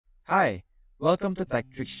Hi, welcome to Tech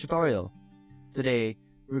Tricks tutorial. Today,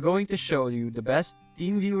 we're going to show you the best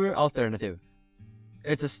Teamviewer alternative.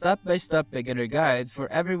 It's a step-by-step beginner guide for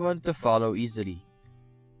everyone to follow easily.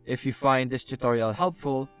 If you find this tutorial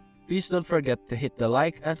helpful, please don't forget to hit the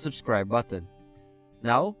like and subscribe button.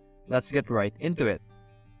 Now, let's get right into it.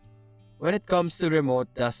 When it comes to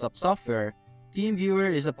remote desktop software, Teamviewer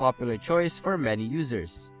is a popular choice for many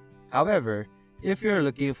users. However, if you're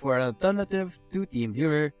looking for an alternative to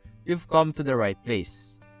Teamviewer, you've come to the right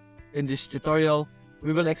place. In this tutorial,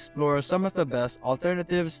 we will explore some of the best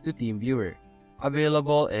alternatives to Teamviewer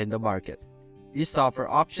available in the market. These software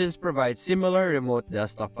options provide similar remote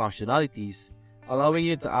desktop functionalities, allowing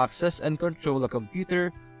you to access and control a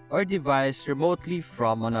computer or device remotely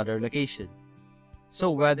from another location.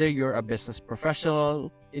 So whether you're a business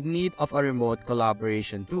professional in need of a remote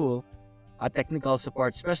collaboration tool, a technical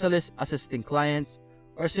support specialist assisting clients,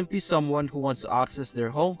 or simply someone who wants to access their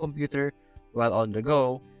home computer while on the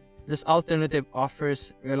go, this alternative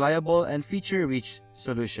offers reliable and feature-rich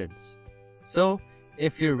solutions. So,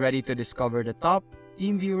 if you're ready to discover the top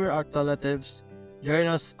Teamviewer alternatives, join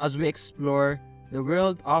us as we explore the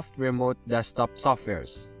world of remote desktop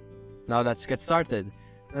softwares. Now let's get started.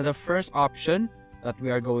 Now the first option that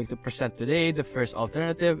we are going to present today, the first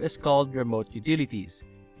alternative, is called Remote Utilities.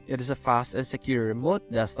 It is a fast and secure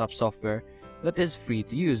remote desktop software that is free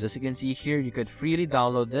to use. As you can see here, you could freely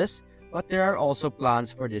download this, but there are also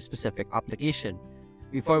plans for this specific application.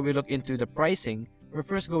 Before we look into the pricing, we're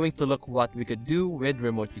first going to look what we could do with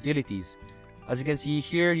remote utilities. As you can see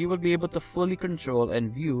here, you will be able to fully control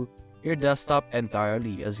and view your desktop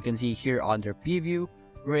entirely. As you can see here under preview,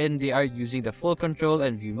 wherein they are using the full control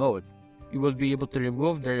and view mode. You will be able to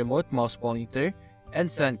remove the remote mouse pointer and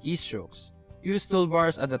send keystrokes. Use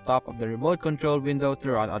toolbars at the top of the remote control window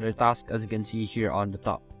to run other tasks, as you can see here on the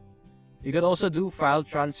top. You could also do file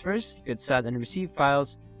transfers. You could send and receive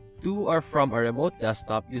files to or from a remote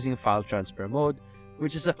desktop using file transfer mode,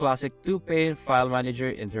 which is a classic two-pane file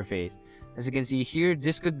manager interface. As you can see here,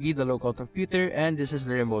 this could be the local computer and this is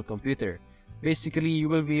the remote computer. Basically, you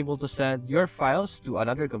will be able to send your files to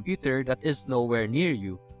another computer that is nowhere near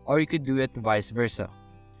you, or you could do it vice versa.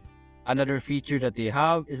 Another feature that they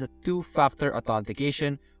have is a two-factor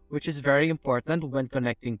authentication, which is very important when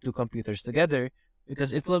connecting two computers together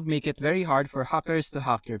because it will make it very hard for hackers to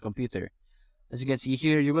hack your computer. As you can see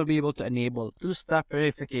here, you will be able to enable two-step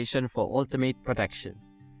verification for ultimate protection.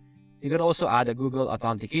 You can also add a Google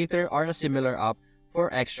Authenticator or a similar app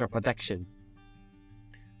for extra protection.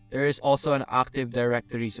 There is also an Active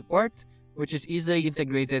Directory support, which is easily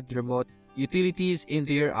integrated remote utilities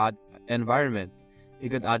into your ad environment. You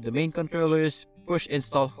could add domain controllers, push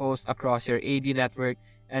install hosts across your AD network,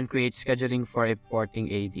 and create scheduling for importing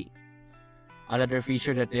AD. Another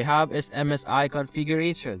feature that they have is MSI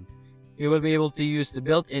configuration. You will be able to use the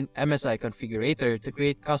built-in MSI configurator to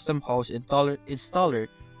create custom host installer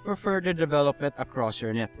for further development across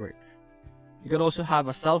your network. You can also have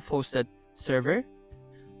a self-hosted server,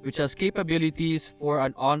 which has capabilities for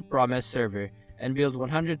an on-premise server, and build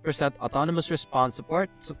 100% autonomous response support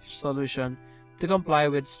solution to comply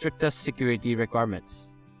with strictest security requirements.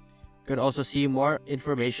 You can also see more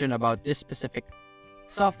information about this specific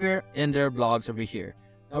software in their blogs over here.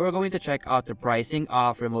 Now we're going to check out the pricing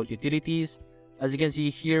of remote utilities. As you can see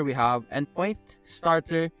here, we have Endpoint,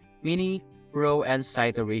 Starter, Mini, Pro, and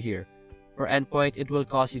Site over here. For Endpoint, it will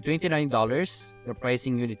cost you $29. The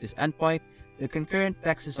pricing unit is Endpoint. The concurrent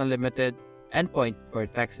text is unlimited. Endpoint per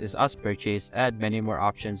text is as purchased, and many more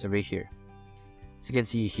options over here. As you can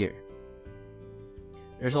see here.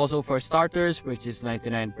 There's also for starters, which is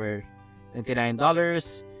 $99.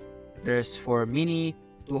 There's for Mini,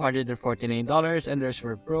 $249, and there's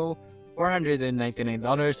for Pro,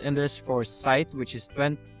 $499, and there's for Site, which is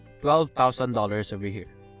 $12,000 over here.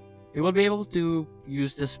 You will be able to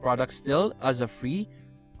use this product still as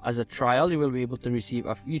a trial. You will be able to receive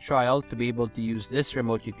a free trial to be able to use this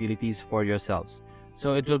remote utilities for yourselves.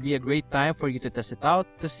 So it will be a great time for you to test it out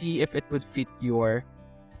to see if it would fit your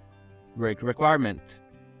work requirement.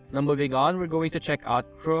 Now moving on, we're going to check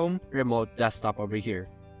out Chrome Remote Desktop over here.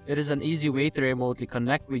 It is an easy way to remotely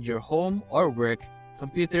connect with your home or work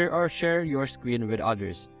computer or share your screen with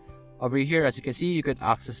others. Over here, as you can see, you could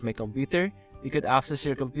access my computer. You could access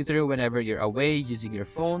your computer whenever you're away using your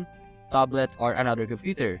phone, tablet, or another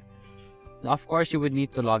computer. Now, of course, you would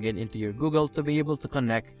need to log in into your Google to be able to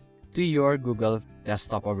connect to your Google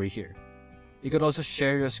desktop over here. You could also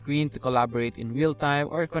share your screen to collaborate in real time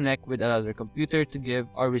or connect with another computer to give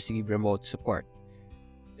or receive remote support.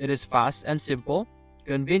 It is fast and simple,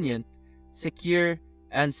 convenient, secure,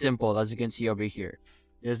 and simple, as you can see over here.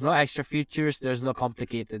 There's no extra features, there's no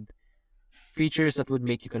complicated features that would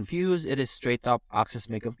make you confused, it is straight up access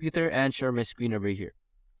my computer and share my screen over here.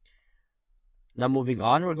 Now moving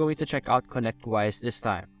on, we're going to check out ConnectWise this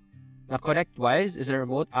time. Now ConnectWise is a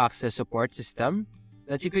remote access support system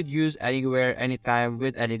that you could use anywhere, anytime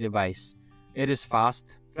with any device. It is fast,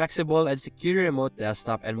 flexible, and secure remote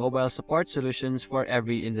desktop and mobile support solutions for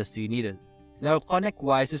every industry needed. Now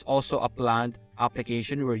ConnectWise is also a planned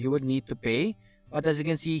application where you would need to pay, but as you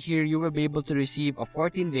can see here, you will be able to receive a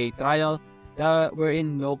 14-day trial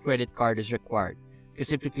wherein no credit card is required. You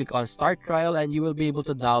simply click on Start Trial and you will be able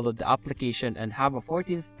to download the application and have a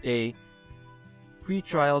 14th-day free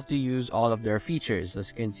trial to use all of their features, as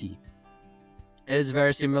you can see. It is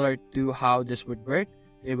very similar to how this would work.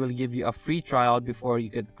 They will give you a free trial before you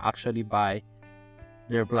could actually buy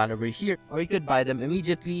their plan over here, or you could buy them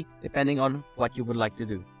immediately depending on what you would like to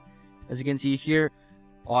do. As you can see here,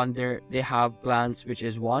 on there they have plans which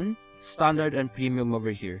is 1, standard, and premium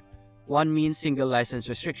over here. 1 means single license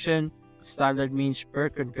restriction, standard means per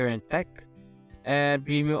concurrent tech, and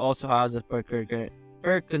premium also has the per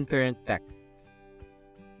concurrent tech.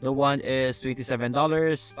 The one is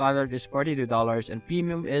 $27, standard is $42, and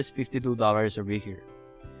premium is $52 over here.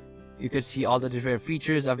 You could see all the different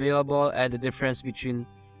features available and the difference between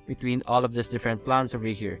all of these different plans over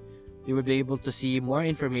here. You will be able to see more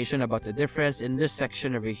information about the difference in this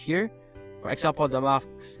section over here. For example, the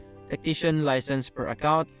max technician license per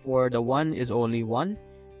account for the 1 is only 1,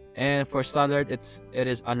 and for standard it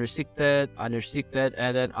is unrestricted,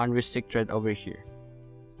 and then unrestricted over here.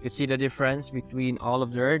 You can see the difference between all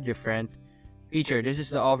of their different features. This is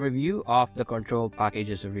the overview of the control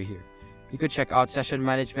packages over here. You could check out session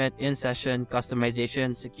management, in-session,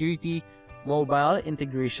 customization, security, mobile,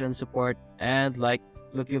 integration, support, and like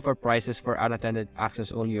looking for prices for unattended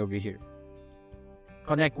access only over here.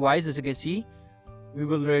 ConnectWise, as you can see, we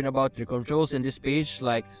will learn about the controls in this page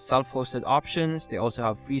like self-hosted options. They also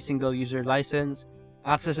have free single user license,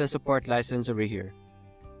 access and support license over here.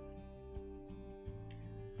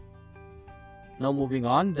 Now moving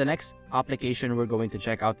on, the next application we're going to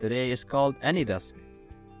check out today is called AnyDesk.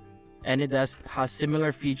 AnyDesk has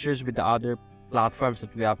similar features with the other platforms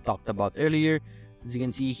that we have talked about earlier. As you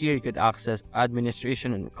can see here, you could access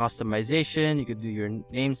administration and customization. You could do your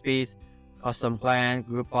namespace, custom client,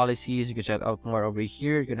 group policies. You can check out more over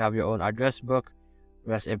here. You can have your own address book,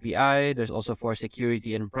 REST API. There's also for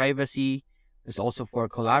security and privacy. There's also for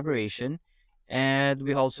collaboration. And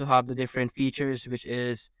we also have the different features, which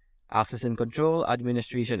is access and control,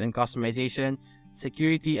 administration and customization,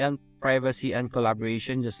 security and privacy, and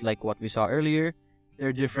collaboration, just like what we saw earlier.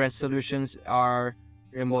 Their different solutions are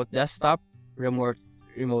remote desktop,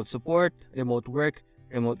 remote support, remote work,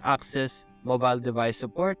 remote access, mobile device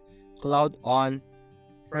support, cloud on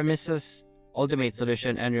premises, ultimate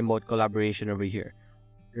solution, and remote collaboration over here.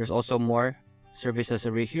 There's also more services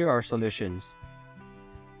over here or solutions.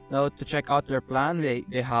 Now to check out their plan,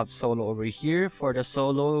 they have solo over here. For the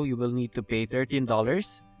solo, you will need to pay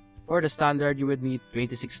 $13. For the standard, you would need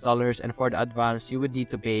 $26, and for the advanced, you would need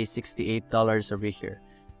to pay $68 over here.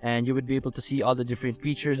 And you would be able to see all the different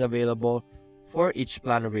features available for each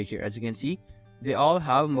plan over here. As you can see, they all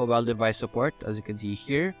have mobile device support. As you can see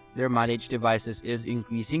here, their managed devices is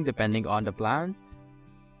increasing depending on the plan.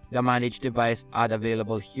 The managed device ad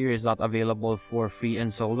available here is not available for free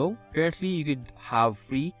and solo. Currently, you could have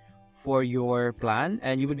free for your plan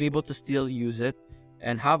and you would be able to still use it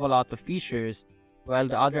and have a lot of features, while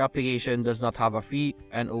the other application does not have a free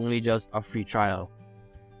and only just a free trial.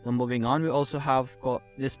 Now moving on, we also have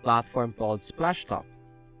this platform called SplashTop.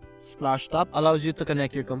 SplashTop allows you to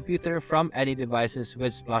connect your computer from any devices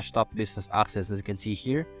with SplashTop Business Access. As you can see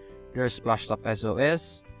here, there's SplashTop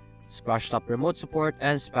SOS, SplashTop Remote Support,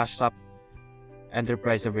 and SplashTop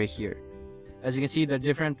Enterprise over here. As you can see, the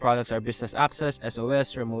different products are Business Access,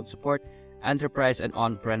 SOS, Remote Support, Enterprise, and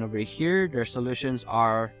On-Prem over here. Their solutions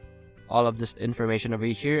are all of this information over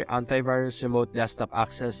here: antivirus, remote desktop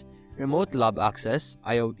access, remote lab access,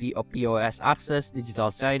 IoT or POS access, digital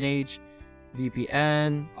signage,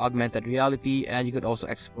 VPN, augmented reality, and you could also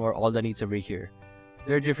explore all the needs over here.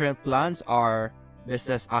 Their different plans are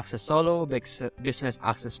Business Access Solo, Business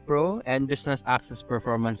Access Pro, and Business Access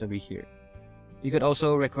Performance over here. You could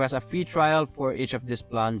also request a free trial for each of these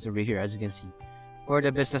plans over here, as you can see. For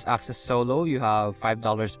the Business Access Solo, you have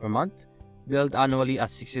 $5 per month, billed annually at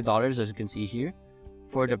 $60, as you can see here.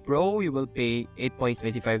 For the Pro, you will pay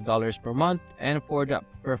 $8.25 per month, and for the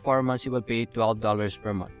Performance, you will pay $12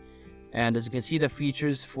 per month. And as you can see, the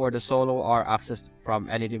features for the Solo are accessed from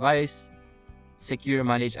any device, secure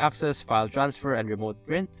managed access, file transfer, and remote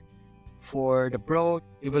print. For the Pro,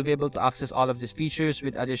 you will be able to access all of these features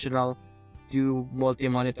with additional do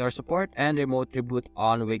multi-monitor support and remote reboot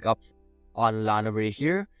on wake up on LAN over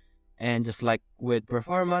here. And just like with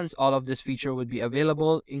performance, all of this feature would be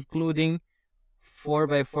available, including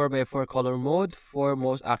 4x4x4 color mode for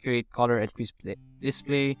most accurate color and crisp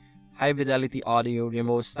display, high fidelity audio,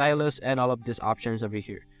 remote stylus, and all of these options over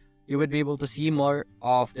here. You would be able to see more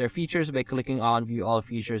of their features by clicking on view all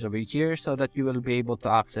features over here, so that you will be able to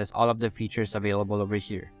access all of the features available over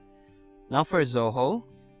here. Now for Zoho,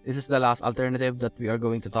 this is the last alternative that we are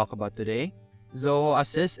going to talk about today. Zoho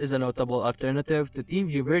Assist is a notable alternative to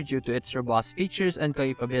Teamviewer due to its robust features and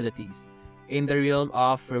capabilities in the realm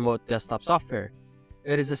of remote desktop software.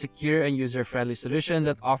 It is a secure and user-friendly solution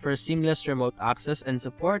that offers seamless remote access and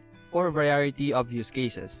support for a variety of use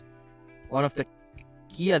cases. One of the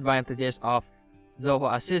key advantages of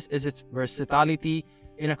Zoho Assist is its versatility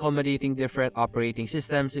in accommodating different operating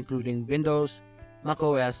systems including Windows,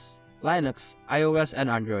 macOS, Linux, iOS, and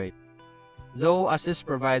Android. Zoho Assist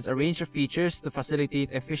provides a range of features to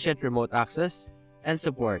facilitate efficient remote access and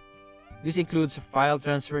support. This includes file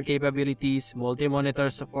transfer capabilities, multi-monitor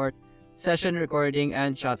support, session recording,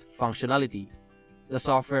 and chat functionality. The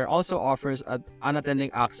software also offers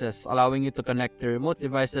unattended access, allowing you to connect to remote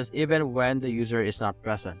devices even when the user is not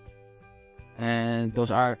present. And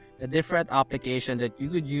those are the different applications that you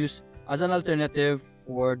could use as an alternative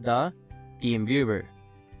for the Teamviewer.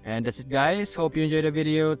 And that's it guys, hope you enjoyed the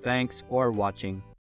video, thanks for watching.